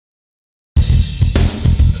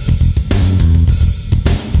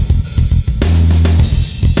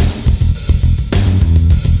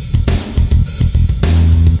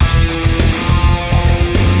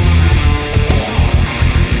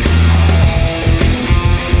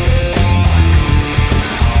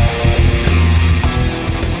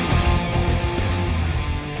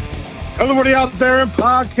everybody out there in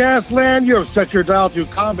podcast land. You have set your dial to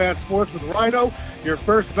Combat Sports with Rhino, your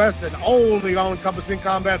first, best, and only all-encompassing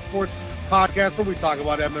combat sports podcast where we talk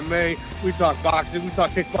about MMA, we talk boxing, we talk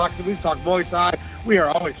kickboxing, we talk Muay Thai. We are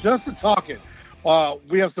always just talking.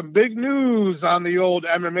 We have some big news on the old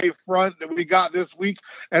MMA front that we got this week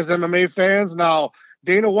as MMA fans. Now,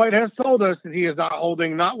 Dana White has told us that he is not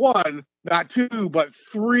holding not one, not two, but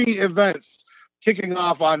 3 events kicking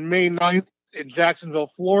off on May 9th in Jacksonville,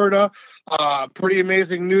 Florida. Pretty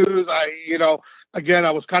amazing news. Again,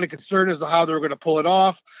 I was kind of concerned as to how they were going to pull it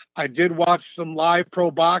off. I did watch some live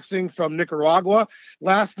pro boxing from Nicaragua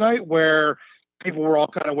last night where people were all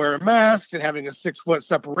kind of wearing masks and having a 6-foot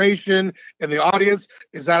separation in the audience.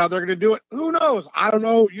 Is that how they're going to do it? Who knows? I don't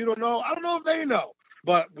know. You don't know. I don't know if they know.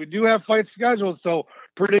 But we do have fights scheduled, so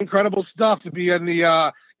pretty incredible stuff to be in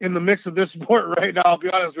the mix of this sport right now, I'll be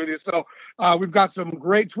honest with you. So we've got some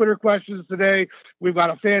great Twitter questions today. We've got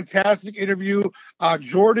a fantastic interview.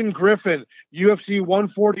 Jordan Griffin, UFC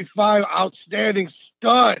 145, outstanding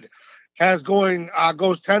stud,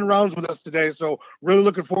 goes 10 rounds with us today. So really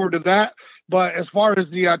looking forward to that. But as far as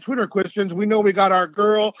the Twitter questions, we know we got our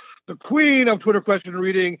girl, the queen of Twitter question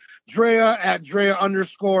reading, Drea at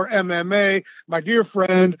Drea_MMA. My dear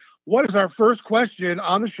friend, what is our first question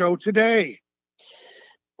on the show today?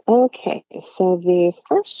 Okay, so the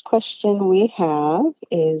first question we have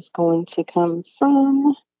is going to come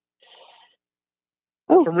from...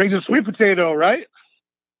 From Rings of Sweet Potato, right?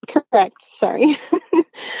 Correct, sorry.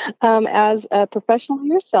 As a professional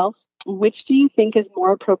yourself, which do you think is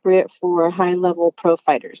more appropriate for high-level pro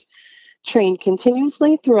fighters? Train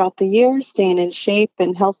continuously throughout the year, staying in shape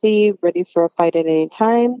and healthy, ready for a fight at any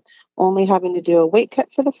time, only having to do a weight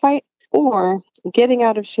cut for the fight, or getting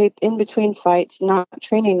out of shape in between fights, not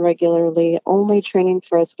training regularly, only training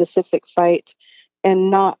for a specific fight,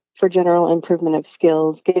 and not for general improvement of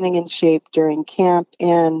skills, getting in shape during camp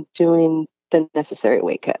and doing the necessary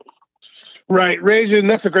weight cut? Right, Rajan,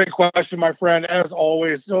 that's a great question, my friend, as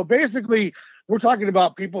always. So basically, we're talking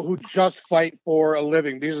about people who just fight for a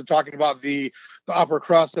living. These are talking about the upper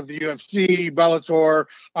crust of the UFC, Bellator,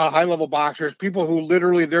 high-level boxers, people who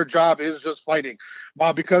literally their job is just fighting.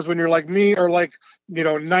 Because when you're like me or like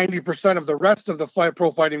 90% of the rest of the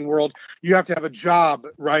pro fighting world, you have to have a job,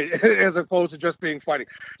 right, as opposed to just being fighting.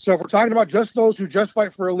 So if we're talking about just those who just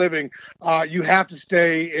fight for a living, you have to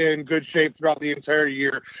stay in good shape throughout the entire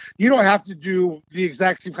year. You don't have to do the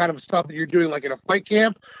exact same kind of stuff that you're doing like in a fight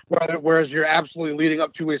camp, whereas you're absolutely leading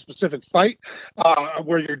up to a specific fight,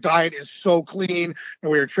 where your diet is so clean and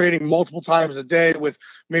where you're training multiple times a day with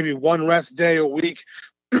maybe one rest day a week.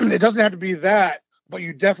 It doesn't have to be that, but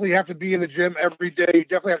you definitely have to be in the gym every day. You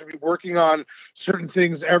definitely have to be working on certain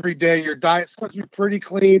things every day. Your diet's supposed to be pretty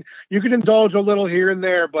clean. You can indulge a little here and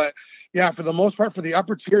there, but yeah, for the most part, for the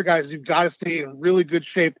upper tier guys, you've got to stay in really good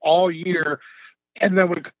shape all year. And then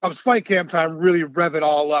when it comes fight camp time, really rev it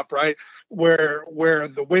all up, right? Where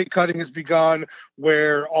the weight cutting has begun,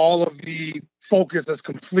 where all of the focus is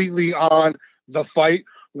completely on the fight.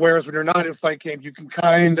 Whereas when you're not in fight camp, you can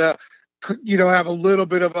kind of have a little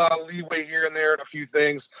bit of a leeway here and there and a few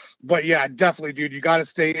things. But yeah, definitely, dude, you got to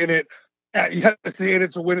stay in it. You got to stay in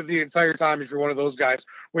it to win it the entire time if you're one of those guys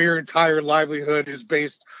where your entire livelihood is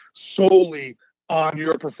based solely on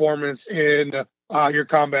your performance in your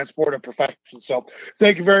combat sport and profession. So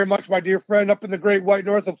thank you very much, my dear friend, up in the great white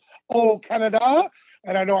north of Canada.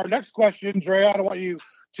 And I know our next question, Drea, I don't want you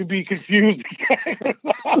to be confused again.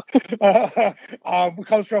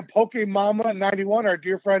 Comes from Pokemama 91, our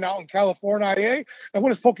dear friend out in California, IA. And what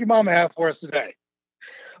does Pokemama have for us today?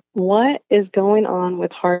 What is going on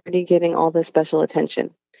with Hardy getting all this special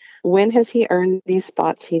attention? When has he earned these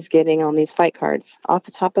spots he's getting on these fight cards? Off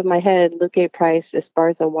the top of my head, Luque Price,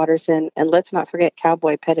 Esparza, Watterson, and let's not forget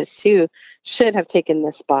Cowboy Pettis too, should have taken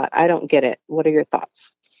this spot. I don't get it. What are your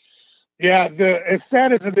thoughts? Yeah, as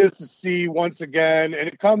sad as it is to see once again, and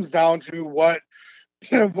it comes down to what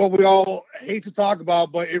we all hate to talk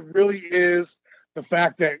about, but it really is the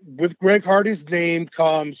fact that with Greg Hardy's name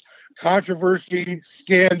comes controversy,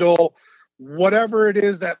 scandal, whatever it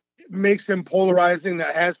is that makes him polarizing,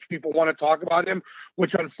 that has people want to talk about him,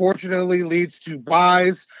 which unfortunately leads to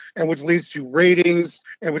buys and which leads to ratings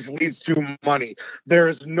and which leads to money. There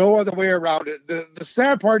is no other way around it. The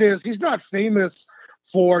sad part is he's not famous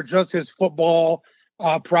for just his football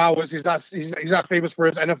prowess. He's not famous for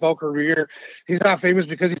his NFL career. He's not famous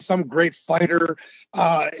because he's some great fighter.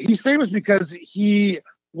 He's famous because he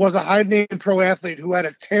was a high-name pro athlete who had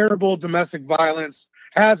a terrible domestic violence,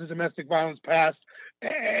 has a domestic violence past,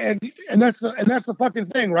 and that's the fucking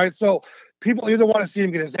thing, right? So people either want to see him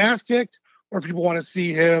get his ass kicked or people want to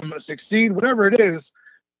see him succeed, whatever it is.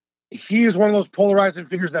 he is one of those polarizing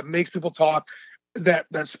figures that makes people talk, that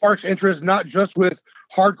sparks interest, not just with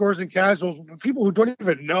hardcores and casuals, but people who don't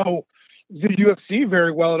even know the UFC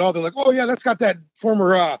very well at all. They're like, oh yeah, that's got that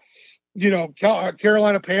former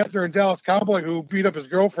Carolina Panther and Dallas Cowboy who beat up his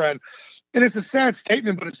girlfriend. And it's a sad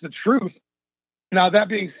statement, but it's the truth. Now, that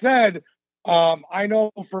being said, I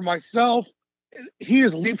know for myself, he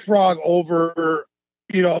is leapfrog over,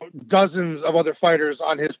 dozens of other fighters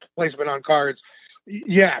on his placement on cards.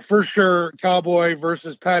 Yeah, for sure. Cowboy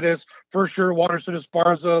versus Pettis. For sure. Waterson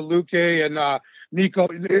Esparza, Luque, and Nico.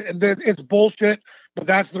 It's bullshit, but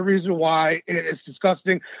that's the reason why it's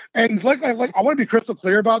disgusting. And like I want to be crystal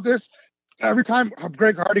clear about this. Every time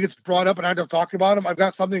Greg Hardy gets brought up and I end up talking about him, I've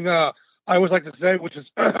got something I always like to say, which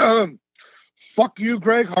is, fuck you,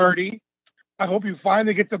 Greg Hardy. I hope you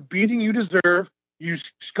finally get the beating you deserve, you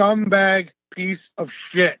scumbag piece of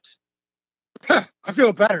shit. I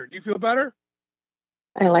feel better. Do you feel better?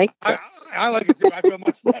 I like it. I like it too. I feel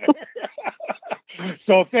much better.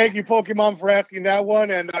 So thank you, Pokemon, for asking that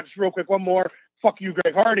one. And just real quick, one more. Fuck you,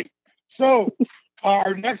 Greg Hardy. So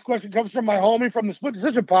our next question comes from my homie from the Split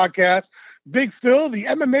Decision podcast, Big Phil, the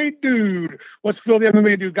MMA dude. What's Phil, the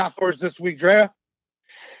MMA dude, got for us this week, Drea?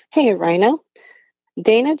 Hey, Rhino.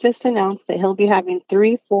 Dana just announced that he'll be having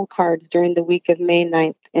 3 full cards during the week of May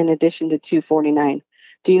 9th, in addition to 249.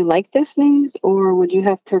 Do you like this news, or would you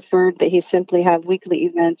have preferred that he simply have weekly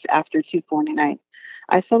events after 249?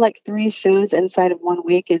 I feel like 3 shows inside of 1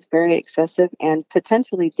 week is very excessive and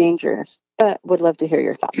potentially dangerous, but would love to hear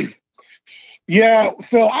your thoughts. Yeah,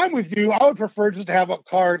 Phil, I'm with you. I would prefer just to have a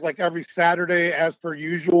card like every Saturday as per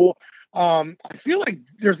usual. I feel like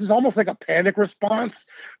there's this almost like a panic response.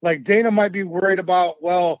 Like Dana might be worried about,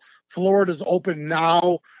 well, Florida's open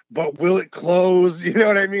now, but will it close? You know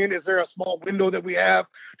what I mean? Is there a small window that we have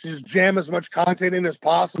to just jam as much content in as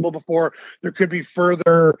possible before there could be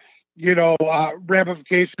further,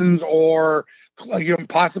 ramifications or,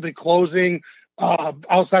 possibly closing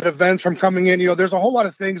outside events from coming in? There's a whole lot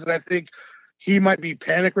of things that I think he might be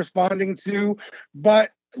panic responding to,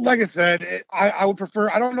 but like I said, I would prefer,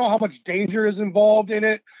 I don't know how much danger is involved in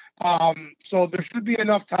it. So there should be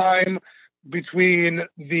enough time between at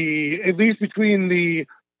least between the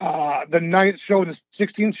 9th show and the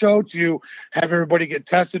 16th show to have everybody get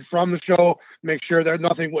tested from the show, make sure that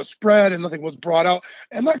nothing was spread and nothing was brought out.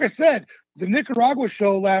 And like I said, the Nicaragua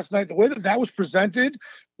show last night, the way that was presented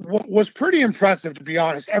was pretty impressive, to be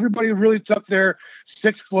honest. Everybody really took their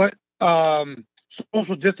 6 foot,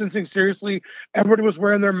 social distancing seriously. Everybody was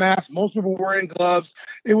wearing their masks. Most people were wearing gloves.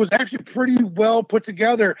 It was actually pretty well put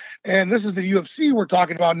together. And this is the UFC we're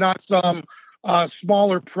talking about, not some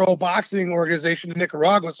smaller pro boxing organization in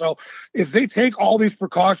Nicaragua. So if they take all these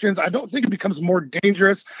precautions, I don't think it becomes more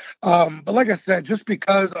dangerous. But like I said, just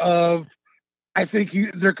because of, I think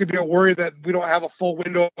there could be a worry that we don't have a full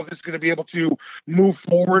window of this going to be able to move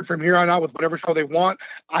forward from here on out with whatever show they want.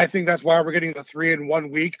 I think that's why we're getting the 3 in 1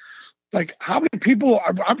 week. Like, how many people,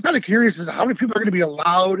 I'm kind of curious as to how many people are going to be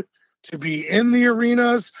allowed to be in the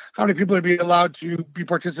arenas, how many people are being allowed to be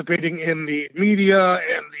participating in the media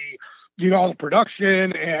and all the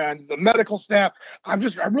production and the medical staff. I'm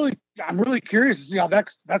really curious to see how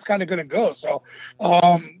that's kind of going to go. So,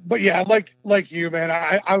 but yeah, like you, man,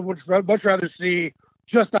 I would much rather see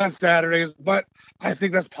just on Saturdays, but I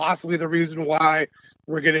think that's possibly the reason why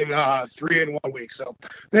we're getting 3 in 1 week. So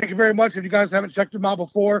thank you very much. If you guys haven't checked them out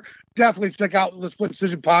before, definitely check out the Split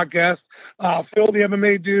Decision podcast. Phil, the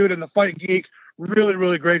MMA dude, and the Fight Geek. Really,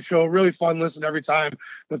 really great show. Really fun listen every time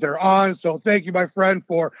that they're on. So thank you, my friend,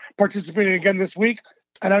 for participating again this week.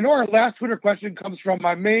 And I know our last Twitter question comes from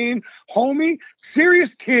my main homie,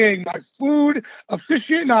 Serious King, my food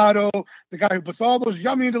aficionado, the guy who puts all those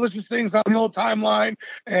yummy and delicious things on the old timeline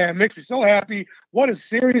and makes me so happy. What does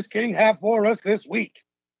Serious King have for us this week?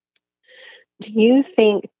 Do you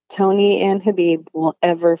think Tony and Khabib will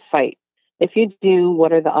ever fight? If you do,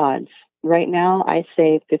 what are the odds? Right now, I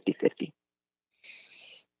say 50-50.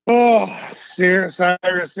 Oh,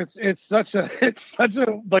 Cyrus, it's such a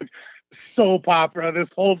like soap opera,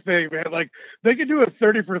 this whole thing, man. Like, they could do a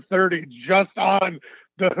 30 for 30 just on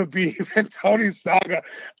the Khabib and Tony saga.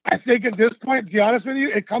 I think at this point, to be honest with you,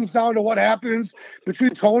 it comes down to what happens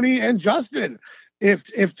between Tony and Justin.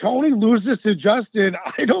 If Tony loses to Justin,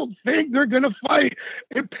 I don't think they're gonna fight.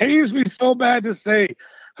 It pains me so bad to say.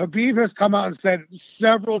 Khabib has come out and said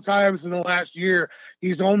several times in the last year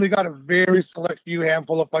he's only got a very select few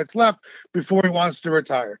handful of fights left before he wants to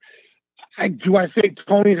retire. Do I think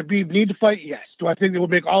Tony and Khabib need to fight? Yes. Do I think it would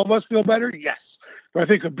make all of us feel better? Yes. Do I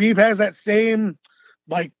think Khabib has that same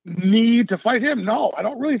need to fight him? No, I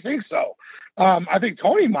don't really think so. I think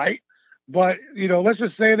Tony might. But, let's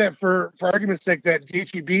just say that for argument's sake that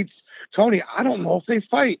Gaethje beats Tony. I don't know if they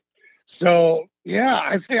fight. So, yeah,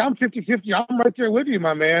 I'd say I'm 50-50. I'm right there with you,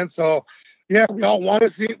 my man. So, yeah, we all want to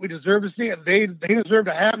see it. We deserve to see it. They deserve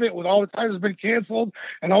to have it with all the times it's been canceled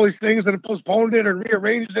and all these things that have postponed it or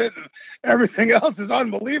rearranged it and everything else is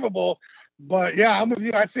unbelievable. But, yeah, I'm with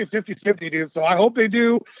you. I'd say 50-50, dude. So I hope they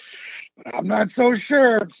do. But I'm not so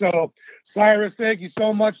sure. So, Cyrus, thank you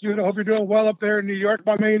so much, dude. I hope you're doing well up there in New York,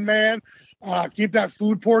 my main man. Keep that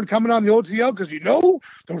food porn coming on the OTL because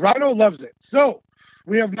the Rhino loves it. So,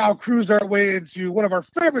 we have now cruised our way into one of our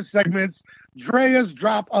favorite segments, Drea's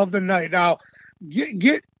Drop of the Night. Now,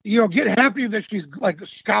 get happy that she's like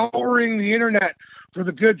scouring the internet for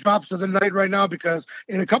the good drops of the night right now, because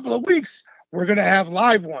in a couple of weeks we're gonna have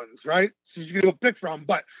live ones, right? So she's gonna go pick from.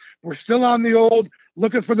 But we're still on the old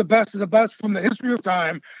looking for the best of the best from the history of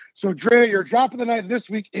time. So, Drea, your drop of the night this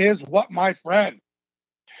week is what, my friend?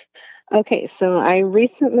 Okay, so I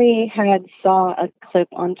recently saw a clip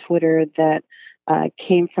on Twitter that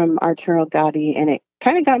came from Arturo Gatti, and it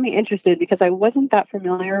kind of got me interested because I wasn't that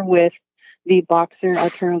familiar with the boxer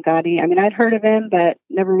Arturo Gatti. I mean, I'd heard of him, but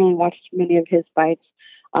never really watched many of his fights.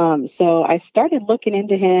 So I started looking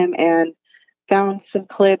into him and found some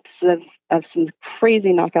clips of some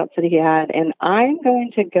crazy knockouts that he had, and I'm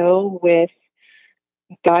going to go with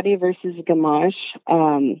Gotti versus Gamache.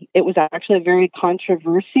 It was actually a very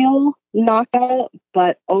controversial knockout,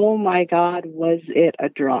 but oh my God, was it a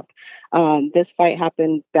drop. This fight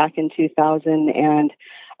happened back in 2000, and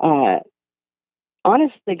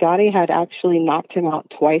honestly, Gotti had actually knocked him out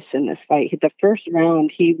twice in this fight. The first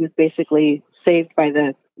round, he was basically saved by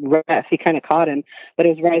the ref. He kind of caught him, but it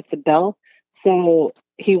was right at the bell. So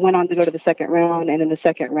he went on to go to the second round, and in the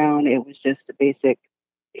second round, it was just a basic.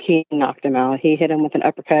 He knocked him out. He hit him with an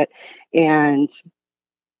uppercut, and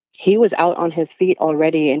he was out on his feet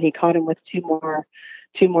already, and he caught him with two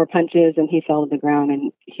more punches, and he fell to the ground,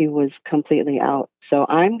 and he was completely out. So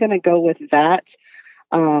I'm going to go with that.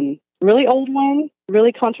 Really old one,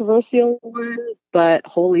 really controversial one, but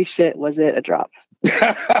holy shit, was it a drop.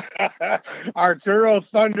 Arturo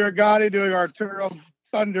Thunder Gotti doing Arturo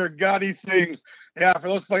Thunder Gotti things. Yeah, for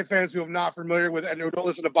those fight fans who are not familiar with and who don't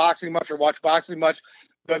listen to boxing much or watch boxing much,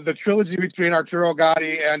 the trilogy between Arturo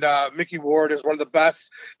Gatti and Mickey Ward is one of the best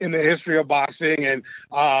in the history of boxing. And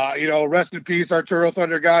rest in peace, Arturo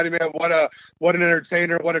Thunder Gatti, man. What an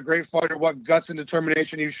entertainer, what a great fighter, what guts and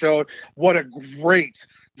determination you showed. What a great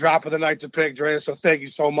drop of the night to pick, Drea. So thank you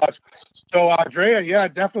so much. So Drea, yeah,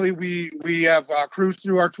 definitely we have cruised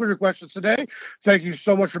through our Twitter questions today. Thank you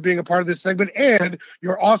so much for being a part of this segment and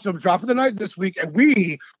your awesome drop of the night this week. And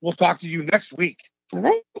we will talk to you next week. All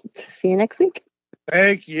right. See you next week.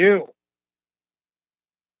 Thank you.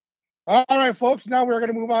 All right, folks. Now we're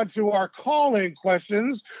going to move on to our call-in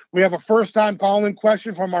questions. We have a first-time call-in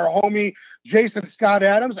question from our homie Jason Scott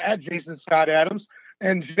Adams at Jason Scott Adams.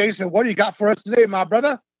 And Jason, what do you got for us today, my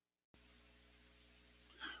brother?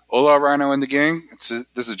 Hola, Rhino and the gang.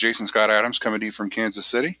 This is Jason Scott Adams coming to you from Kansas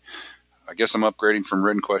City. I guess I'm upgrading from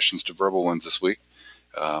written questions to verbal ones this week.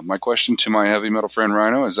 My question to my heavy metal friend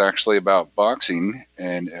Rhino is actually about boxing,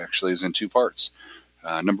 and actually is in two parts.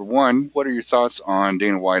 Number one, what are your thoughts on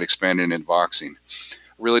Dana White expanding into boxing? I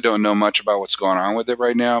really don't know much about what's going on with it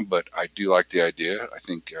right now, but I do like the idea. I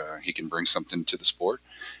think he can bring something to the sport.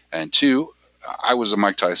 And two, I was a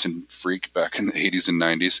Mike Tyson freak back in the 80s and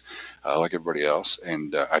 90s, like everybody else,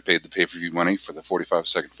 and I paid the pay-per-view money for the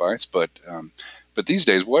 45-second fights. But these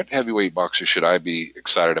days, what heavyweight boxer should I be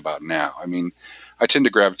excited about now? I mean, I tend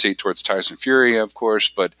to gravitate towards Tyson Fury, of course,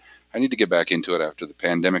 but I need to get back into it after the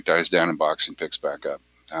pandemic dies down and boxing picks back up.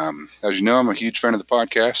 As you know, I'm a huge fan of the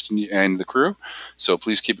podcast and the crew, so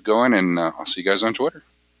please keep it going, and I'll see you guys on Twitter.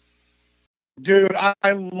 Dude,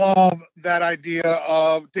 I love that idea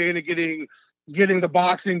of Dana getting the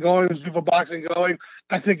boxing going, the Zuffa boxing going.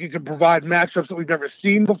 I think it could provide matchups that we've never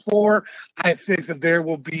seen before. I think that there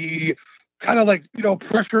will be kind of like,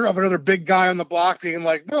 pressure of another big guy on the block being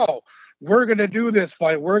like, no, we're going to do this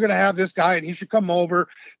fight. We're going to have this guy and he should come over.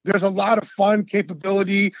 There's a lot of fun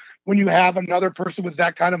capability when you have another person with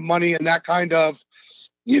that kind of money and that kind of,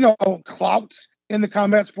 clout in the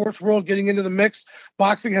combat sports world getting into the mix.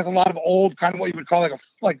 Boxing has a lot of old, kind of what you would call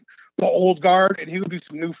like the old guard, and he would be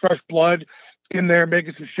some new fresh blood in there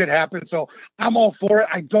making some shit happen. So I'm all for it.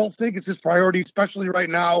 I don't think it's his priority, especially right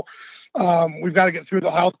now. We've got to get through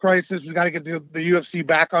the health crisis. We've got to get the UFC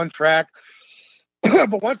back on track.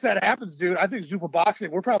 But once that happens, dude, I think Zuffa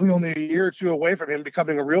boxing, we're probably only a year or two away from him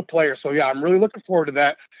becoming a real player. So yeah, I'm really looking forward to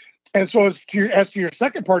that. And so as to your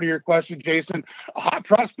second part of your question, Jason, a hot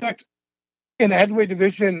prospect in the heavyweight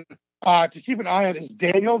division to keep an eye on is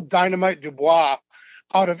Daniel Dynamite Dubois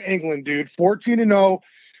out of England, dude. 14-0,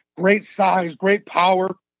 great size, great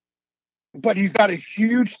power, but he's got a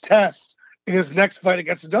huge test in his next fight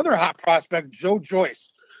against another hot prospect, Joe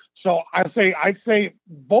Joyce. So I'd say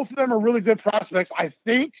both of them are really good prospects. I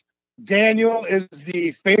think Daniel is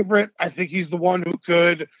the favorite. I think he's the one who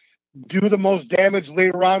could do the most damage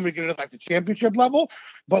later on. We get into like the championship level,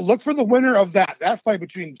 but look for the winner of that fight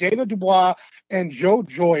between Dana Dubois and Joe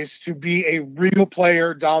Joyce to be a real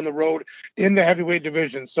player down the road in the heavyweight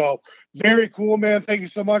division. So very cool, man. Thank you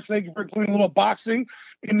so much. Thank you for including a little boxing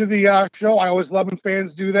into the show. I always love when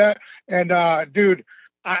fans do that. And dude,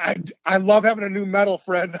 I love having a new metal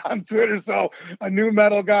friend on Twitter. So a new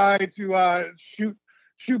metal guy to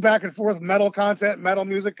shoot back and forth metal content, metal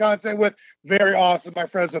music content with. Very awesome, my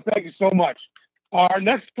friends. So thank you so much. Our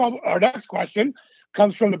next question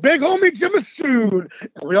comes from the big homie Jim Masood.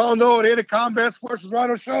 And we all know it ain't a Combat Sports with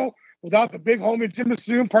Rhino show without the big homie Jim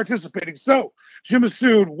Masood participating. So, Jim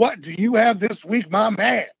Masood, what do you have this week, my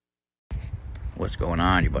man? What's going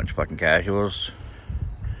on, you bunch of fucking casuals?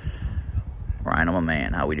 Rhino, my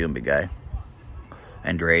man. How we doing, big guy?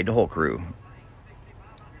 And Drea, the whole crew.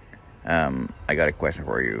 I got a question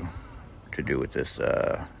for you to do with this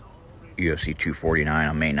UFC 249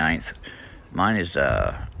 on May 9th. Mine is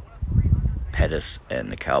Pettis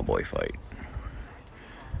and the Cowboy fight.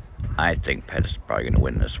 I think Pettis is probably going to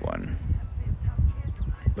win this one.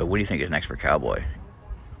 But what do you think is next for Cowboy?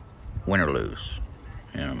 Win or lose?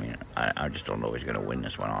 You know what I mean? I just don't know if he's going to win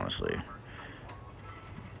this one, honestly.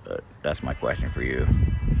 But that's my question for you.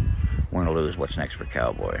 Win or lose, what's next for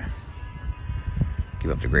Cowboy?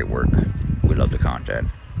 Keep up the great work. We love the content.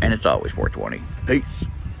 And it's always 420. Peace.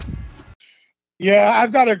 Yeah,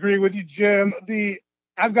 I've got to agree with you, Jim.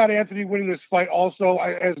 I've got Anthony winning this fight also.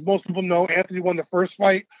 As most people know, Anthony won the first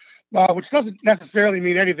fight, which doesn't necessarily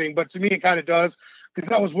mean anything, but to me it kind of does, because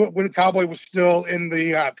that was when Cowboy was still in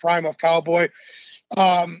the prime of Cowboy.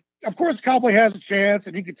 Of course, Cowboy has a chance,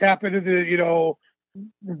 and he could tap into the,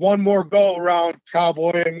 one more go around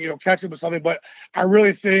Cowboy and, catch him with something. But I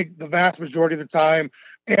really think the vast majority of the time,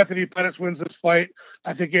 Anthony Pettis wins this fight.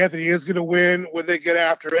 I think Anthony is going to win when they get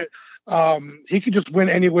after it. He can just win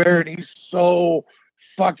anywhere, and he's so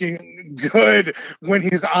fucking good when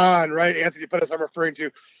he's on, right? Anthony Pettis, I'm referring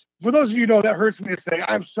to. For those of you who know, that hurts me to say.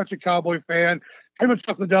 I'm such a Cowboy fan. Him and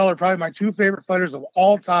Chuck Liddell are probably my two favorite fighters of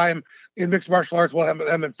all time in mixed martial arts. Well,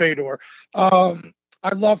 him and Fedor.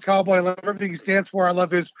 I love Cowboy. I love everything he stands for. I love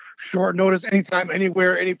his short notice, anytime,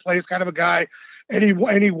 anywhere, any place kind of a guy. Any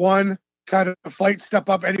one kind of fight, step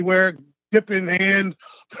up anywhere, dip in hand,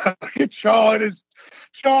 chaw in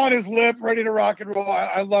his lip, ready to rock and roll.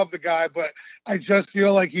 I love the guy, but I just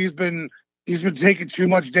feel like he's been taking too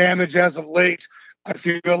much damage as of late. I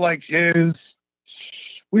feel like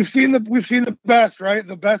we've seen the best, right?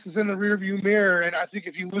 The best is in the rearview mirror, and I think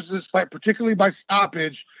if he loses this fight, particularly by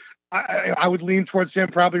stoppage, I would lean towards him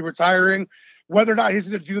probably retiring. Whether or not he's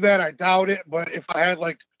going to do that, I doubt it. But if I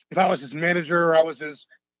was his manager or I was his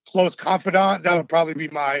close confidant, that would probably be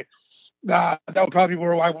where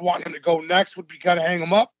I would want him to go next. Would be kind of hang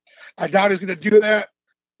him up. I doubt he's going to do that.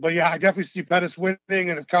 But yeah, I definitely see Pettis winning.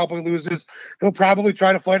 And if Cowboy loses, he'll probably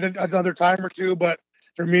try to fight another time or two. But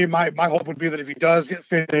for me, my hope would be that if he does get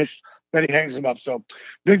finished, that he hangs him up. So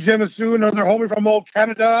Big Jim Masood, another homie from old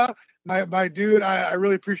Canada. My dude, I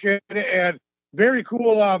really appreciate it, and very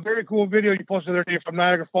cool video you posted the other day from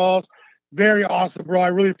Niagara Falls. Very awesome, bro. I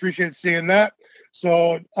really appreciate seeing that.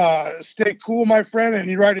 So stay cool, my friend. And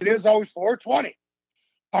you're right, it is always 420.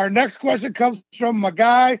 Our next question comes from my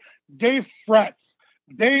guy, Dave Fretz.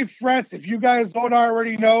 Dave Fretz, if you guys don't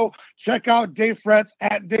already know, check out Dave Fretz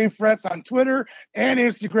at Dave Fretz on Twitter and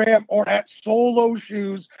Instagram, or at Solo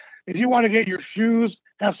Shoes. If you want to get your shoes,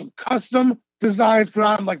 have some custom designs put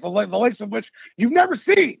on, like the likes of which you've never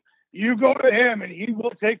seen, you go to him and he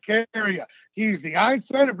will take care of you. He's the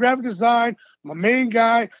Einstein of graphic design, my main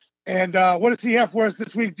guy. And what does he have for us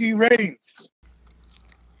this week, D. Reigns?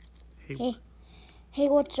 Hey,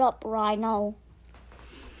 what's up, Rhino?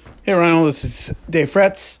 Hey, Rhino, this is Dave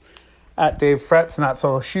Fretz at Dave Fretz, Not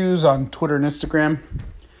Solo Shoes on Twitter and Instagram.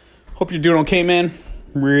 Hope you're doing okay, man.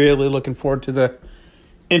 Really looking forward to the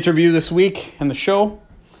interview this week and the show.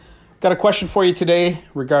 Got a question for you today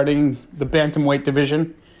regarding the bantamweight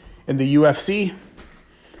division in the UFC. And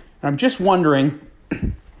I'm just wondering,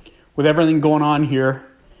 with everything going on here,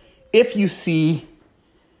 if you see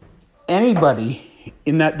anybody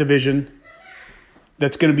in that division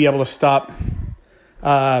that's going to be able to stop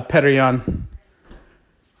Petr Yan.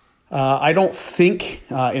 I don't think,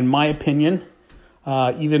 in my opinion,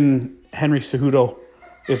 even Henry Cejudo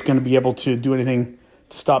is going to be able to do anything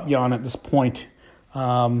stop Jan at this point.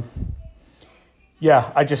 I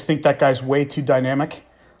just think that guy's way too dynamic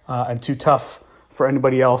and too tough for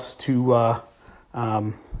anybody else to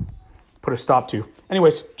put a stop to.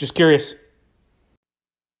 Anyways, just curious.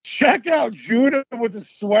 Check out Judah with the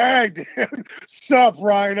swag, dude. Sup,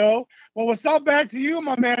 Rhino? Well, what's up back to you,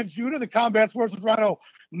 my man Judah, the Combat Sports with Rhino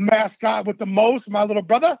mascot with the most, my little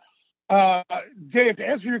brother. Dave, to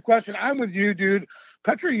answer your question, I'm with you, dude.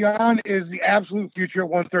 Petr Yan is the absolute future at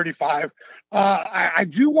 135. I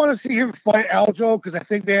do want to see him fight Aljo because I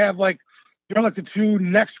think they're like the two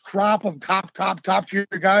next crop of top tier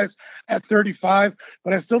guys at 35.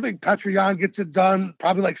 But I still think Petr Yan gets it done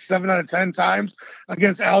probably like 7 out of 10 times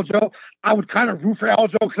against Aljo. I would kind of root for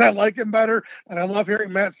Aljo because I like him better, and I love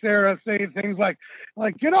hearing Matt Serra saying things like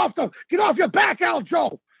get off your back,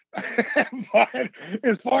 Aljo. But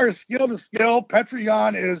as far as skill to skill, Petr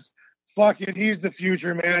Yan is he's the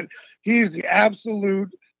future, man. He's the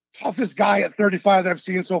absolute toughest guy at 35 that I've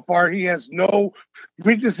seen so far. He has no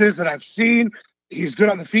weaknesses that I've seen. He's good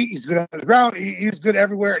on the feet. He's good on the ground. He's good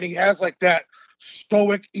everywhere. And he has like that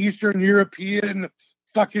stoic Eastern European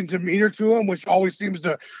fucking demeanor to him, which always seems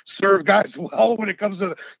to serve guys well when it comes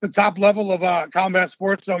to the top level of combat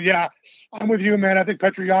sports. So yeah, I'm with you, man. I think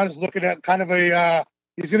Petr Yan is looking at kind of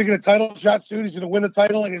he's going to get a title shot soon. He's going to win the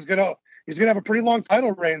title, and he's going to have a pretty long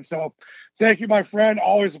title reign. So thank you, my friend.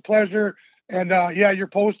 Always a pleasure. And your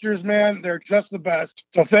posters, man, they're just the best.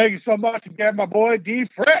 So thank you so much again, my boy, D.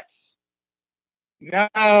 Fritz.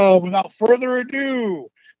 Now, without further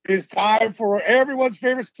ado, it's time for everyone's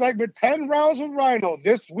favorite segment, 10 Rounds with Rhino.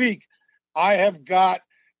 This week, I have got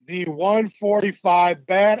the 145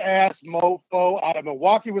 badass mofo out of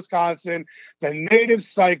Milwaukee, Wisconsin, the native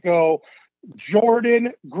psycho,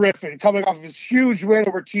 Jordan Griffin, coming off of his huge win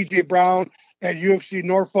over TJ Brown at UFC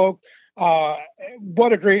Norfolk.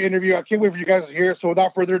 What a great interview. I can't wait for you guys to hear it. So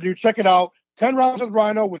without further ado, check it out. 10 Rounds with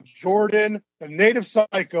Rhino with Jordan, the native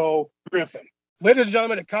psycho, Griffin. Ladies and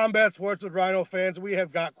gentlemen, at Combat Sports with Rhino fans, we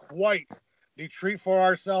have got quite the treat for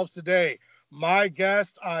ourselves today. My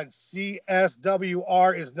guest on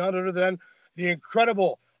CSWR is none other than the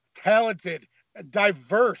incredible, talented,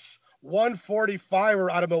 diverse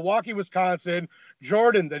 145er out of Milwaukee, Wisconsin,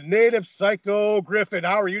 Jordan, the native psycho Griffin.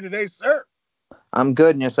 How are you today, sir? I'm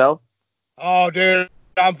good, and yourself? Oh, dude,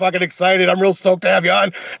 I'm fucking excited. I'm real stoked to have you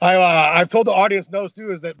on. I've told the audience knows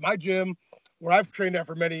too is that my gym, where I've trained at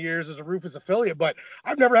for many years, is a Rufus affiliate, but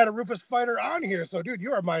I've never had a Rufus fighter on here. So, dude,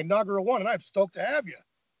 you are my inaugural one, and I'm stoked to have you.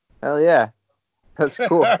 Hell yeah. That's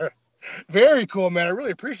cool. Very cool, man. I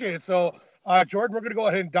really appreciate it. So, Jordan, we're going to go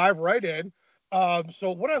ahead and dive right in.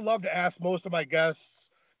 So what I love to ask most of my guests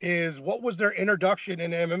is what was their introduction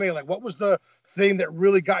in MMA? Like, what was the thing that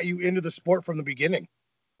really got you into the sport from the beginning?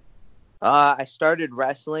 I started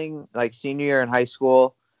wrestling like senior year in high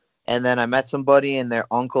school, and then I met somebody and their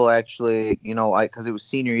uncle actually, because it was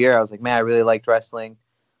senior year, I was like, man, I really liked wrestling.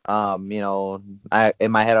 In my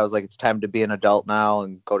head, I was like, it's time to be an adult now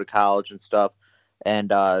and go to college and stuff.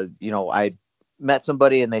 And, I met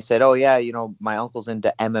somebody and they said, oh yeah, my uncle's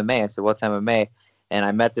into MMA. I said, what's MMA? And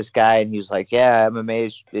I met this guy and he was like, yeah,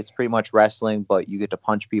 MMA it's pretty much wrestling, but you get to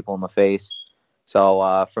punch people in the face.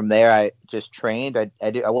 So from there, I just trained. I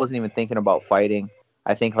wasn't even thinking about fighting.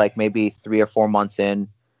 I think like maybe 3 or 4 months in,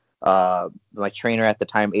 my trainer at the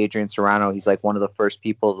time, Adrian Serrano, he's like one of the first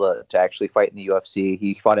people to actually fight in the UFC.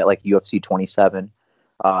 He fought at like UFC 27.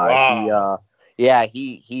 Wow.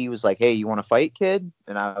 He was like, hey, you want to fight, kid?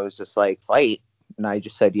 And I was just like, fight? And I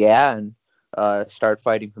just said, yeah, and started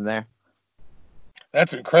fighting from there.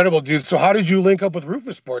 That's incredible, dude. So how did you link up with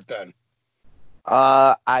Rufus Sport then?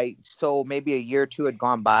 So maybe a year or two had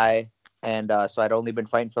gone by, and so I'd only been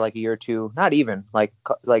fighting for like a year or two, not even like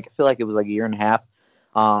I feel like it was like a year and a half.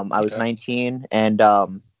 I was 19, and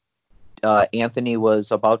Anthony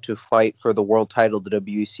was about to fight for the world title, the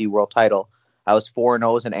WEC world title. I was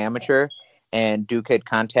 4-0 as an amateur, and Duke had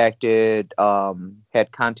contacted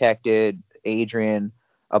Adrian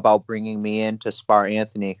about bringing me in to spar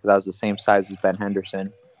Anthony because I was the same size as Ben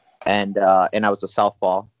Henderson, and I was a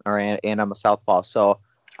southpaw, and I'm a southpaw. So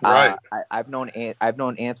right. I've known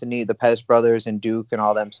Anthony, the Pettis brothers, and Duke and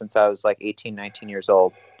all them since I was like 18, 19 years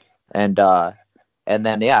old, and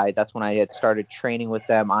then that's when I had started training with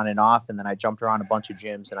them on and off, and then I jumped around a bunch of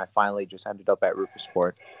gyms, and I finally just ended up at Rufus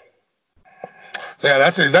Sport. Yeah,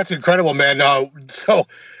 that's incredible, man. So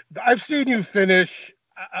I've seen you finish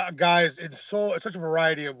guys in such a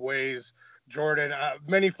variety of ways, Jordan.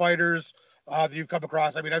 Many fighters that you've come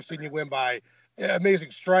across. I mean, I've seen you win by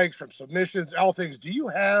amazing strikes, from submissions, all things. Do you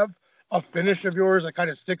have a finish of yours that kind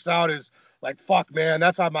of sticks out as like, fuck, man,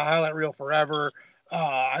 that's on my highlight reel forever?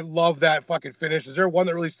 I love that fucking finish. Is there one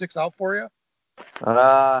that really sticks out for you?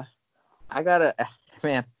 I gotta,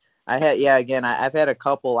 man. I've had a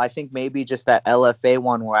couple. I think maybe just that LFA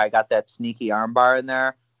one where I got that sneaky armbar in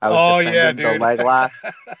there. I was defending the leg lock.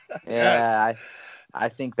 Yeah, I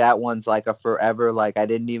think that one's like a forever. Like I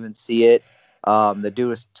didn't even see it. The dude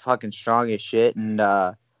was fucking strong as shit, and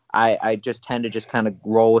I just tend to just kind of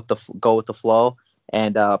go with the flow.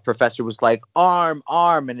 And Professor was like arm,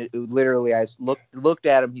 and it literally I looked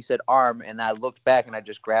at him. He said arm, and I looked back and I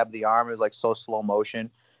just grabbed the arm. It was like so slow motion.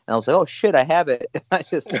 And I was like, oh, shit, I have it. I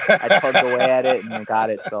tugged away at it and I got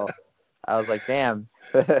it. So I was like, damn.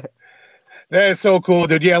 That is so cool,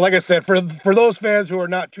 dude. Yeah, like I said, for those fans who are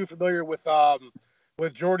not too familiar with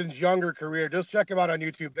Jordan's younger career, just check him out on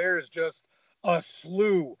YouTube. There is just a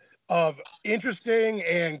slew of interesting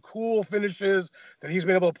and cool finishes that he's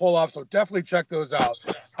been able to pull off. So definitely check those out.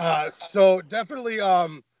 So definitely,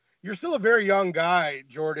 you're still a very young guy,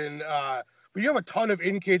 Jordan. But you have a ton of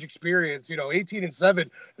in-cage experience, 18-7.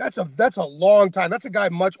 That's a long time. That's a guy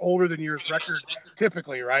much older than your record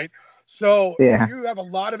typically, right? So yeah. You have a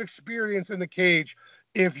lot of experience in the cage.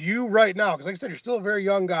 If you right now, because like I said, you're still a very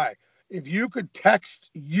young guy, if you could text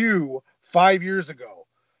you 5 years ago,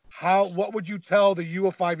 what would you tell the you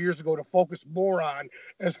of 5 years ago to focus more on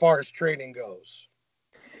as far as training goes?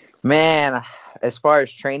 Man, as far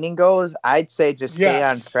as training goes, I'd say just stay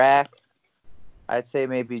on track. I'd say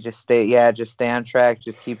maybe just stay on track.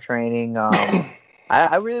 Just keep training.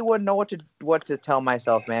 I really wouldn't know what to tell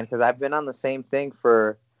myself, man, because I've been on the same thing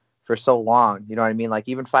for so long. You know what I mean? Like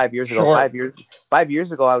even 5 years ago, sure. 5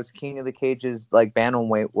 years ago, I was King of the Cage's like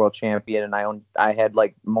bantamweight world champion, and I had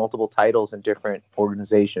like multiple titles in different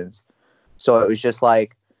organizations. So it was just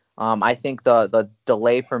like, I think the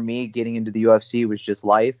delay for me getting into the UFC was just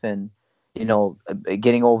life and,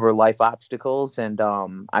 getting over life obstacles. And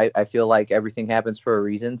I feel like everything happens for a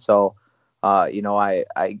reason. So, I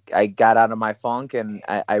got out of my funk and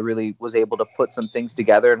I really was able to put some things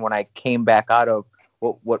together. And when I came back out of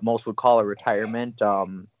what most would call a retirement,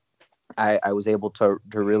 I was able to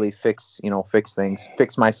really fix things,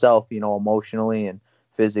 fix myself, emotionally and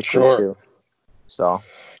physically too. So,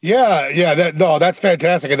 that's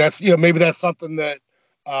fantastic. And that's, maybe that's something that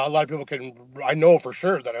a lot of people I know for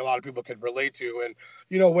sure that a lot of people can relate to. And,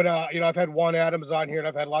 when, I've had Juan Adams on here and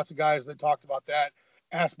I've had lots of guys that talked about that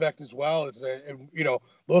aspect as well. It's,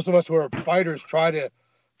 those of us who are fighters try to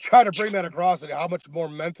bring that across and how much more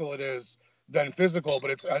mental it is than physical,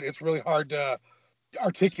 but it's really hard to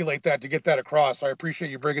articulate that, to get that across. So I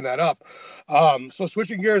appreciate you bringing that up. So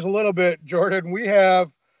switching gears a little bit, Jordan, we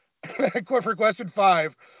have for question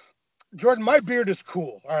 5, Jordan, my beard is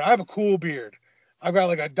cool. All right. I have a cool beard. I've got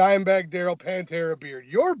like a Dimebag Darrell Pantera beard.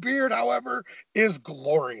 Your beard, however, is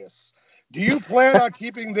glorious. Do you plan on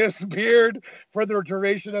keeping this beard for the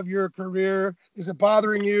duration of your career? Is it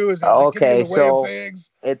bothering you? Is it getting in the way of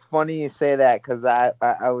things? It's funny you say that because I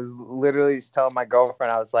was literally just telling my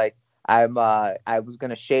girlfriend, I was like, I was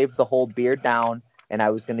gonna shave the whole beard down and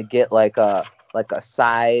I was gonna get like a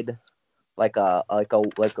side, like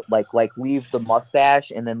leave the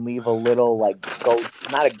mustache and then leave a little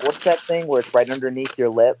what's that thing where it's right underneath your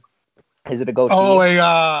lip? Is it a goatee?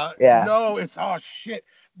 Yeah. No, it's shit.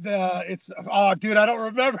 Dude, I don't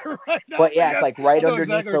remember right now. But yeah, it's like right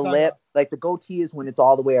underneath the lip. Like the goatee is when it's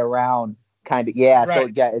all the way around, kind of. Yeah. Right. So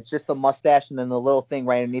yeah, it's just the mustache and then the little thing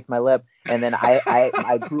right underneath my lip. And then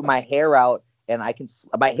I grew my hair out, and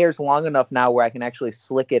my hair's long enough now where I can actually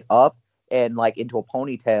slick it up and like into a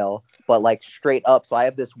ponytail, but like straight up. So I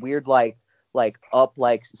have this weird like up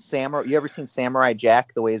like samurai. You ever seen Samurai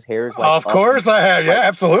Jack? The way his hair is like. Of course I have. Yeah,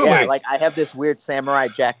 absolutely. Yeah, like I have this weird Samurai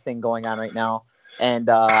Jack thing going on right now, and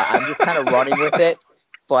I'm just kind of running with it.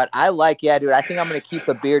 But dude. I think I'm gonna keep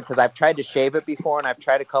the beard because I've tried to shave it before, and I've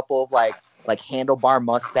tried a couple of like handlebar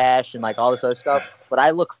mustache and like all this other stuff. But I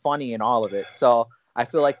look funny in all of it, so I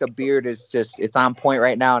feel like the beard is it's on point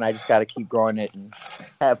right now, and I just got to keep growing it and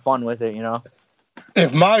have fun with it,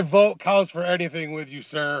 If my vote counts for anything with you,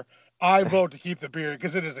 sir, I vote to keep the beard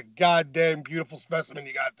because it is a goddamn beautiful specimen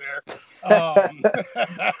you got there.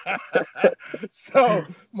 So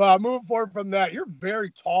moving forward from that, you're very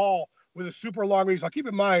tall with a super long reach. Now keep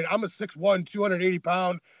in mind, I'm a 6'1",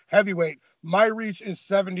 280-pound heavyweight. My reach is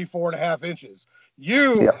 74.5 inches.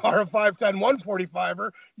 You are a 5'10", 145er.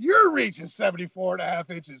 Your reach is 74.5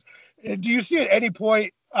 inches. Do you see at any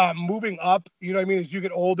point moving up, as you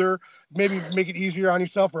get older, maybe make it easier on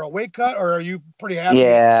yourself for a weight cut, or are you pretty happy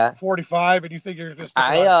at 45 and you think you're just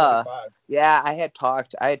 45? Yeah, I had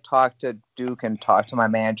talked to Duke and talked to my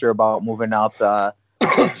manager about moving up.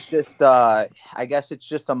 It's just I guess it's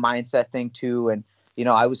just a mindset thing too, and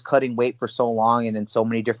I was cutting weight for so long and in so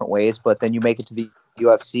many different ways, but then you make it to the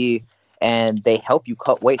UFC and they help you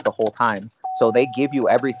cut weight the whole time. So they give you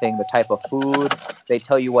everything, the type of food, they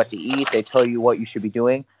tell you what to eat, they tell you what you should be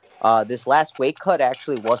doing. This last weight cut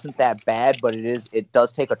actually wasn't that bad, but it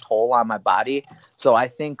does take a toll on my body. So I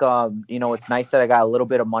think, it's nice that I got a little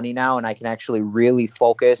bit of money now and I can actually really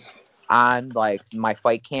focus on like my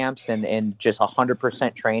fight camps and just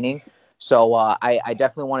 100% training. So I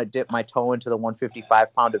definitely want to dip my toe into the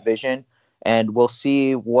 155-pound division, and we'll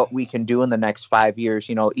see what we can do in the next 5 years.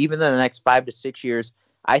 Even in the next 5 to 6 years,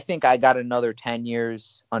 I think I got another 10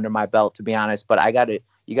 years under my belt, to be honest. But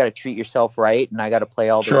you got to treat yourself right, and I got to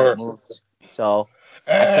play all the right moves. So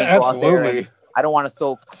I can't go out there. And I don't want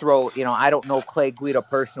to throw. I don't know Clay Guida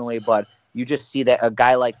personally, but you just see that a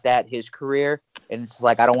guy like that, his career, and it's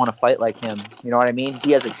like I don't want to fight like him. You know what I mean?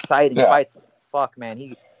 He has exciting fights. Fuck, man,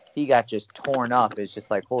 he got just torn up. It's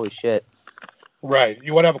just like, holy shit. Right.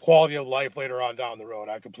 You want to have a quality of life later on down the road.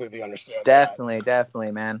 I completely understand.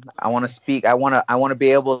 Definitely, man. I want to speak. I want to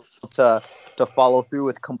be able to follow through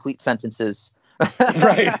with complete sentences.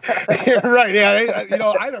 Right. Right.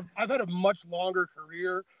 Yeah. I've had a much longer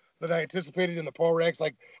career than I anticipated in the pro ranks.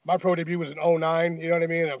 Like my pro debut was in 2009. You know what I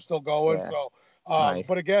mean? And I'm still going. Yeah. So, nice.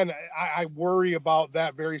 But again, I worry about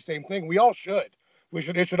that very same thing. We all should.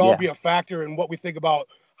 It should all be a factor in what we think about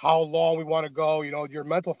how long we want to go. Your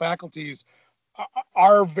mental faculties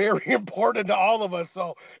are very important to all of us.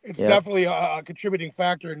 So it's definitely a contributing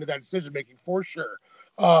factor into that decision making for sure.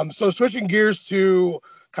 So switching gears to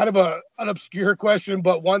kind of an obscure question,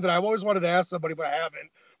 but one that I've always wanted to ask somebody, but I haven't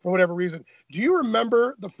for whatever reason. Do you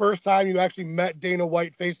remember the first time you actually met Dana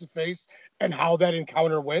White face to face and how that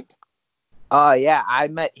encounter went? Yeah, I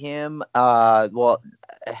met him. Well,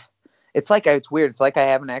 it's weird. It's like I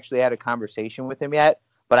haven't actually had a conversation with him yet,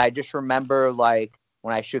 but I just remember like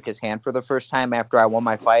when I shook his hand for the first time after I won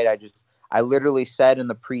my fight. I literally said in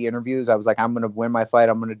the pre-interviews, I was like, I'm going to win my fight.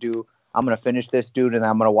 I'm going to finish this dude. And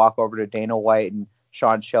I'm going to walk over to Dana White and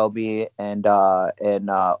Sean Shelby and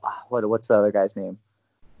what's the other guy's name?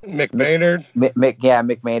 Mick Maynard.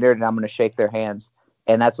 Mick Maynard. And I'm going to shake their hands.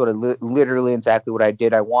 And that's literally exactly what I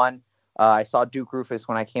did. I won. I saw Duke Rufus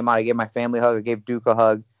when I came out. I gave my family a hug. I gave Duke a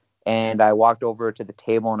hug. And I walked over to the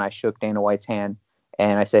table and I shook Dana White's hand.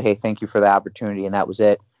 And I said, hey, thank you for the opportunity. And that was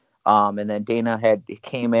it. And then Dana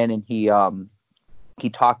came in and he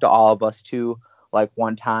talked to all of us too, like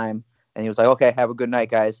one time. And he was like, okay, have a good night,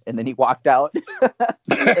 guys. And then he walked out.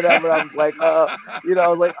 And I was like,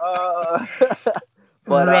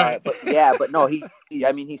 but no,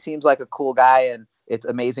 he seems like a cool guy, and it's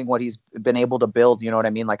amazing what he's been able to build. You know what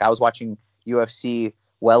I mean? Like I was watching UFC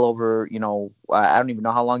well over, I don't even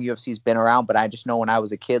know how long UFC's been around, but I just know when I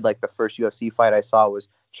was a kid, like the first UFC fight I saw was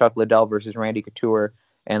Chuck Liddell versus Randy Couture.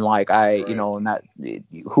 And like, and that,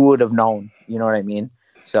 who would have known, you know what I mean?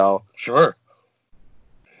 So. Sure.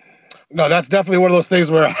 No, that's definitely one of those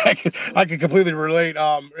things where I can completely relate.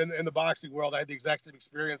 In the boxing world, I had the exact same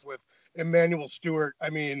experience with Emmanuel Stewart.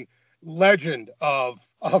 I mean, legend of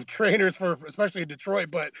trainers for especially in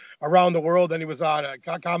Detroit, but around the world. Then he was on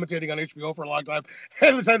commentating on HBO for a long time.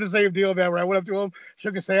 And he had the same deal, man. Where I went up to him,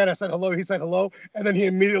 shook his hand, I said hello, he said hello, and then he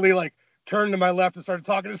immediately like turned to my left and started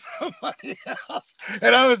talking to somebody else.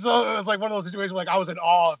 And it was like one of those situations like I was in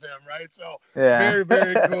awe of him, right? So very,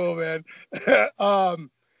 very cool, man.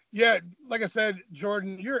 Yeah, like I said,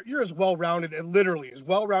 Jordan, you're as well-rounded and literally as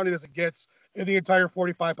well-rounded as it gets in the entire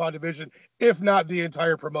 45-pound division, if not the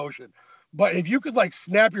entire promotion. But if you could like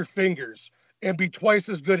snap your fingers and be twice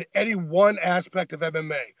as good at any one aspect of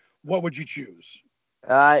MMA, what would you choose?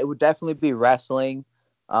 It would definitely be wrestling.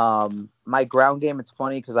 My ground game, it's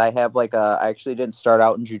funny because I have like I actually didn't start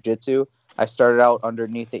out in jiu-jitsu. I started out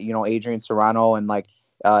underneath it, Adrian Serrano, and like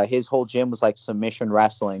his whole gym was like submission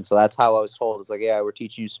wrestling. So that's how I was told. It's like, yeah, we're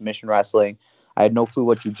teaching you submission wrestling. I had no clue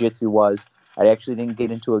what jiu-jitsu was. I actually didn't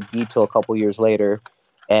get into a gi till a couple years later.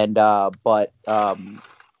 And, but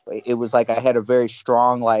it was like I had a very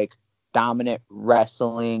strong, like dominant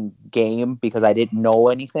wrestling game because I didn't know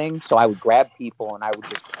anything. So I would grab people and I would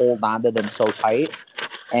just hold on to them so tight.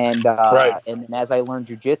 And, and then as I learned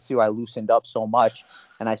jiu-jitsu, I loosened up so much.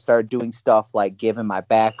 And I started doing stuff like giving my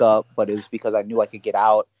back up, but it was because I knew I could get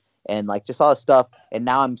out and like just all this stuff. And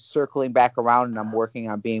now I'm circling back around and I'm working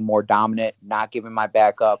on being more dominant, not giving my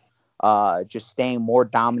back up, just staying more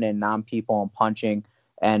dominant on people and punching.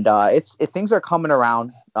 And things are coming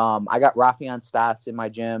around. I got Rafian Stotts in my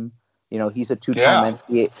gym. He's a two-time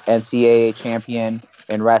NCAA champion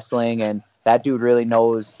in wrestling. And that dude really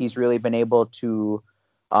knows. He's really been able to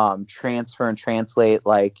transfer and translate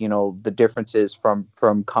like the differences from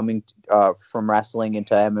coming from wrestling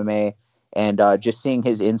into MMA, and just seeing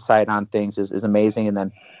his insight on things is amazing. And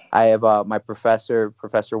then I have my Professor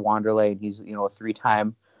Wanderley, and he's, you know, a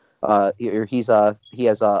 3-time. He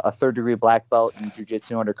has a 3rd-degree black belt in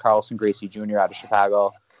jiu-jitsu under Carlson Gracie Jr. out of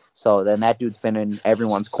Chicago. So then that dude's been in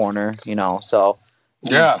everyone's corner, you know. So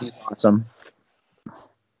he's awesome.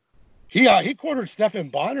 He cornered Stephan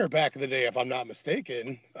Bonner back in the day, if I'm not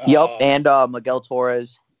mistaken. Yep, and Miguel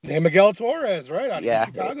Torres. And Miguel Torres, right, out of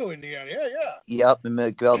Chicago, Indiana. Yeah. Yep, and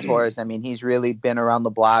Miguel Torres. I mean, he's really been around the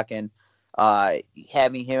block, and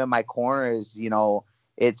having him in my corner is, you know,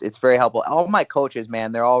 it's very helpful. All my coaches,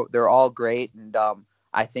 man, they're all great, and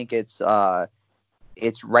I think it's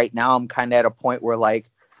right now I'm kind of at a point where, like,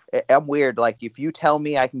 I'm weird. Like, if you tell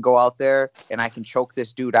me I can go out there and I can choke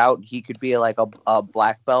this dude out, and he could be like a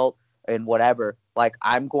black belt and whatever, like,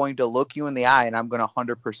 I'm going to look you in the eye and I'm going to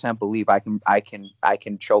 100% believe I can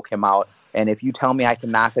choke him out. And if you tell me I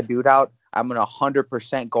can knock a dude out, I'm going to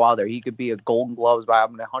 100% go out there. He could be a Golden Gloves, but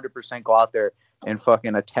I'm going to 100% go out there and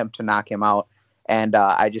fucking attempt to knock him out. And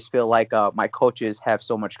I just feel like my coaches have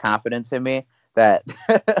so much confidence in me that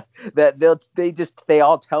they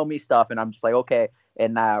all tell me stuff, and I'm just like, okay.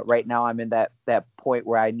 And right now I'm in that point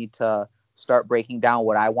where I need to start breaking down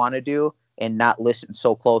what I want to do and not listen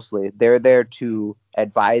so closely. They're there to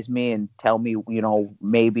advise me and tell me, you know,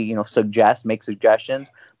 maybe, you know, make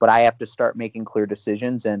suggestions, but I have to start making clear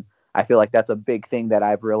decisions. And I feel like that's a big thing that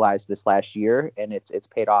I've realized this last year, and it's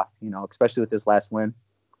paid off, you know, especially with this last win.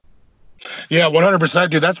 Yeah, 100%,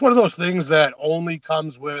 dude. That's one of those things that only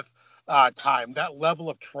comes with time. That level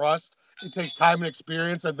of trust, it takes time and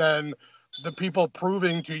experience, and then the people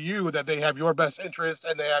proving to you that they have your best interest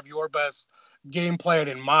and they have your best game plan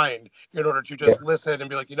in mind in order to just listen and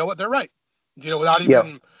be like, you know what, they're right. You know, without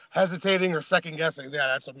even hesitating or second guessing. Yeah,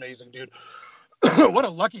 that's amazing, dude. What a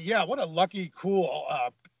lucky,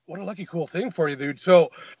 cool thing for you, dude. So,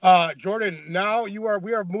 Jordan, now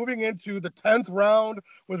we are moving into the 10th round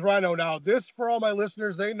with Rhino. Now, this, for all my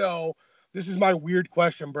listeners, they know this is my weird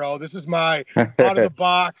question, bro. This is my out of the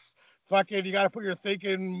box. Fucking, you got to put your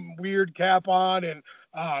thinking weird cap on and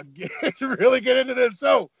really get into this.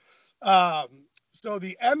 So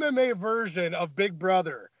the MMA version of Big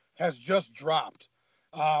Brother has just dropped.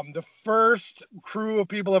 The first crew of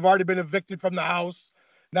people have already been evicted from the house.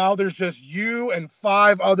 Now there's just you and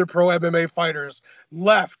 5 other pro MMA fighters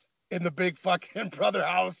left in the big fucking brother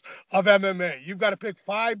house of MMA. You've got to pick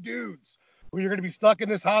 5 dudes who you're going to be stuck in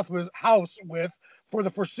this house with for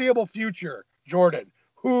the foreseeable future. Jordan,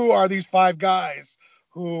 who are these 5 guys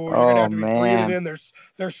who you're going to have to be breathing in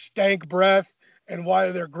their stank breath and why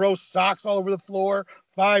their gross socks all over the floor?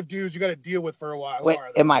 5 dudes you got to deal with for a while. Wait,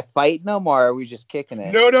 am I fighting them or are we just kicking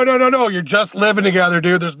it? No. You're just living together,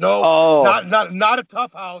 dude. There's not a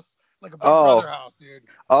tough house like a big brother house, dude.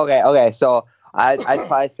 Okay. So I'd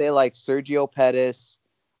probably say like Sergio Pettis,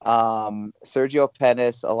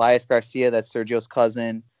 Elias Garcia, that's Sergio's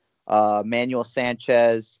cousin, Manuel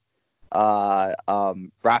Sanchez,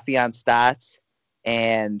 Rafian Stotts,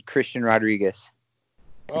 and Christian Rodriguez.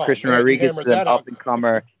 Christian Rodriguez is an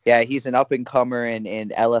up-and-comer. Yeah, he's an up-and-comer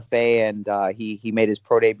in LFA, and he made his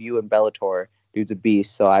pro debut in Bellator. Dude's a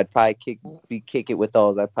beast, so I'd probably kick it with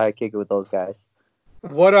those. I'd probably kick it with those guys.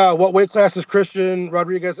 What weight class is Christian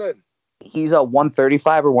Rodriguez in? He's a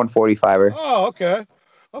 135 or 145er. Oh, okay.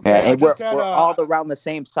 Yeah, and we're all around the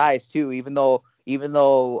same size too. Even though fucking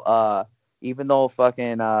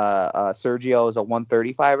Sergio is a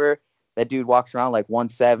 135er, that dude walks around like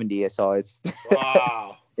 170. So it's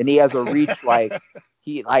wow. And he has a reach like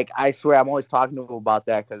I swear I'm always talking to him about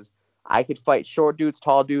that because I could fight short dudes,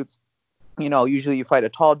 tall dudes. You know, usually you fight a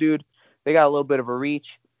tall dude, they got a little bit of a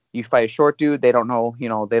reach. You fight a short dude, they don't know, you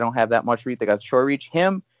know, they don't have that much reach. They got short reach.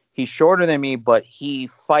 He's shorter than me, but he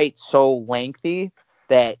fights so lengthy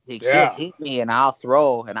that he can't hit me, and I'll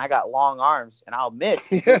throw, and I got long arms, and I'll miss.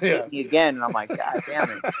 He hit me again, and I'm like, God damn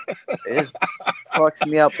it. It just fucks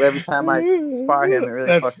me up every time I spar him. It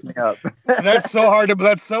really fucks me up. That's so hard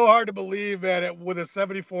to believe, man. With a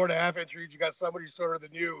 74.5-inch reach, you got somebody shorter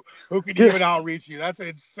than you who can even outreach you. That's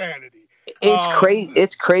insanity. It's crazy.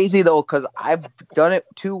 It's crazy though, because I've done it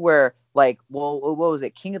too. Where like, well, what was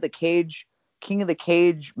it? King of the Cage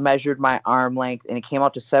measured my arm length, and it came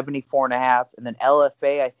out to 74.5. And then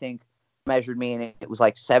LFA, I think, measured me, and it was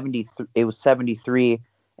like 70. It was 73.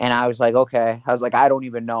 And I was like, okay. I was like, I don't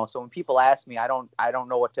even know. So when people ask me, I don't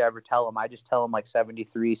know what to ever tell them. I just tell them like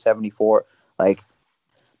 73, 74. Like,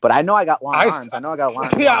 but I know I got long arms. I know I got long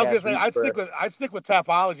arms. Yeah, I was gonna say I'd stick with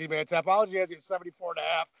Tapology, man. Tapology has you 74.5.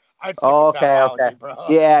 I'd stick with Tapology, bro.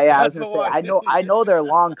 Yeah. I was gonna say I know they're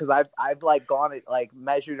long because I've like gone like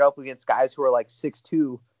measured up against guys who are like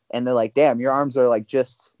 6'2", and they're like, damn, your arms are like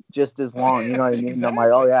just just as long. You know what I mean? Exactly. I'm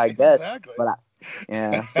like, oh yeah, I guess. Exactly. But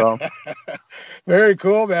yeah, so very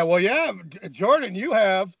cool, man. Well, yeah, Jordan, you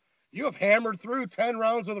have hammered through 10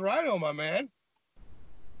 rounds with Rhino, my man.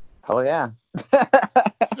 hell yeah.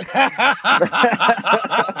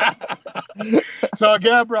 So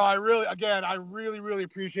again, bro, I really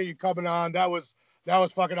appreciate you coming on. That was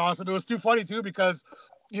fucking awesome. It was too funny too because,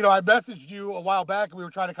 you know, I messaged you a while back and we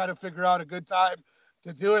were trying to kind of figure out a good time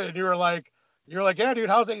to do it, and you were like, yeah, dude,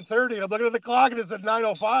 how's 8:30? And I'm looking at the clock and it's at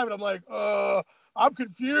 9:05, and I'm like, I'm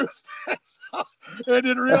confused. So, I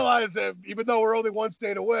didn't realize that even though we're only one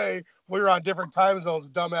state away, we were on different time zones.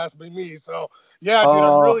 Dumbass me. So yeah, dude,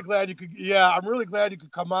 I'm really glad you could. Yeah, I'm really glad you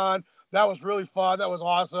could come on. That was really fun. That was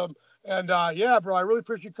awesome. And yeah, bro, I really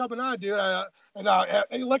appreciate you coming on, dude.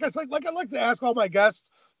 And like I said, like I like to ask all my guests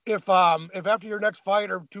if after your next fight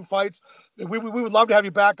or two fights, we would love to have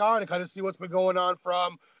you back on and kind of see what's been going on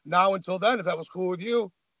from now until then, if that was cool with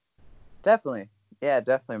you. Definitely. Yeah,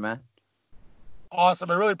 definitely, man. Awesome.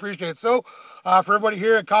 I really appreciate it. So for everybody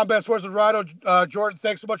here at Combat Sports with Rhino, Jordan,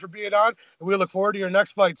 thanks so much for being on, and we look forward to your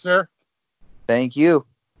next fight, sir. Thank you.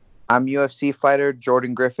 I'm UFC fighter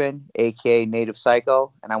Jordan Griffin, a.k.a. Native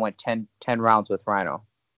Psycho, and I went 10 rounds with Rhino.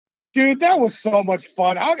 Dude, that was so much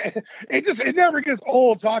fun. It never gets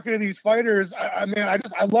old talking to these fighters.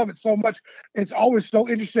 I love it so much. It's always so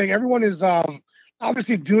interesting. Everyone is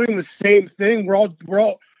obviously doing the same thing.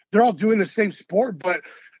 They're all doing the same sport, but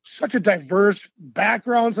such a diverse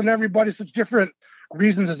backgrounds on everybody, such different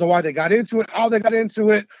reasons as to why they got into it, how they got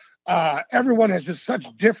into it. Everyone has just such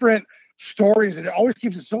different stories, and it always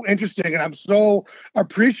keeps it so interesting. And I'm so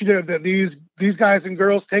appreciative that these guys and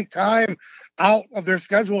girls take time out of their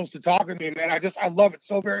schedules to talk to me, man. I love it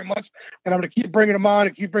so very much, and I'm going to keep bringing them on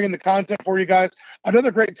and keep bringing the content for you guys.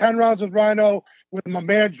 Another great 10 rounds with Rhino with my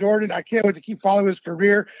man Jordan. I can't wait to keep following his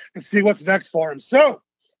career and see what's next for him. So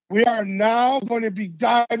we are now going to be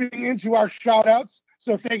diving into our shout outs.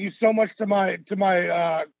 So thank you so much to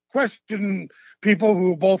my question people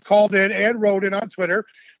who both called in and wrote in on Twitter.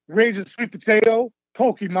 Raging Sweet Potato,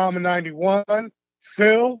 Pokemama 91,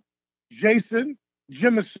 Phil, Jason,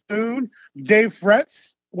 Jim Asoon, Dave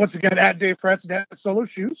Fretz, once again at Dave Fretz and at Solo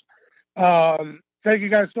Shoes. Thank you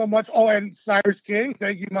guys so much. Oh, and Cyrus King,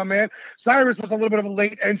 thank you, my man. Cyrus was a little bit of a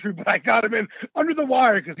late entry, but I got him in under the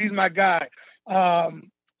wire because he's my guy.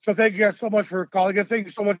 So thank you guys so much for calling in. Thank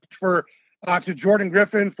you so much to Jordan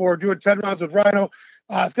Griffin for doing 10 rounds with Rhino.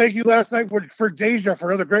 Thank you last night for Deja for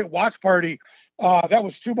another great watch party. That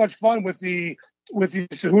was too much fun with the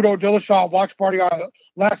Cejudo Dillashaw watch party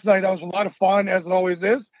last night. That was a lot of fun, as it always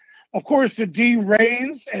is. Of course, to D.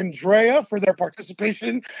 Reigns and Drea for their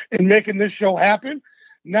participation in making this show happen.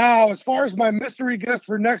 Now, as far as my mystery guest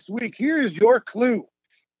for next week, here is your clue.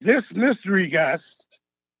 This mystery guest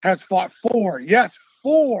has fought four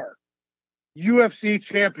UFC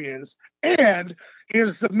champions, and he has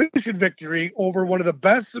a submission victory over one of the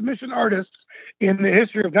best submission artists in the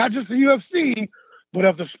history of not just the UFC, but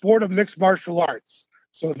of the sport of mixed martial arts.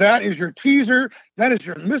 So that is your teaser. That is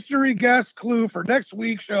your mystery guest clue for next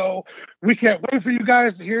week's show. We can't wait for you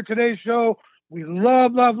guys to hear today's show. We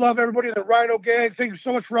love everybody in the Rhino gang. Thank you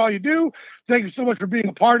so much for all you do. Thank you so much for being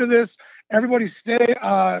a part of this. Everybody stay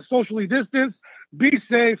socially distanced. Be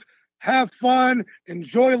safe. Have fun.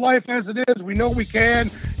 Enjoy life as it is. We know we can.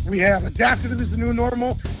 We have adapted to this new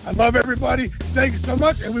normal. I love everybody. Thank you so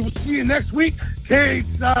much, and we will see you next week. Cage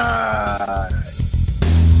side.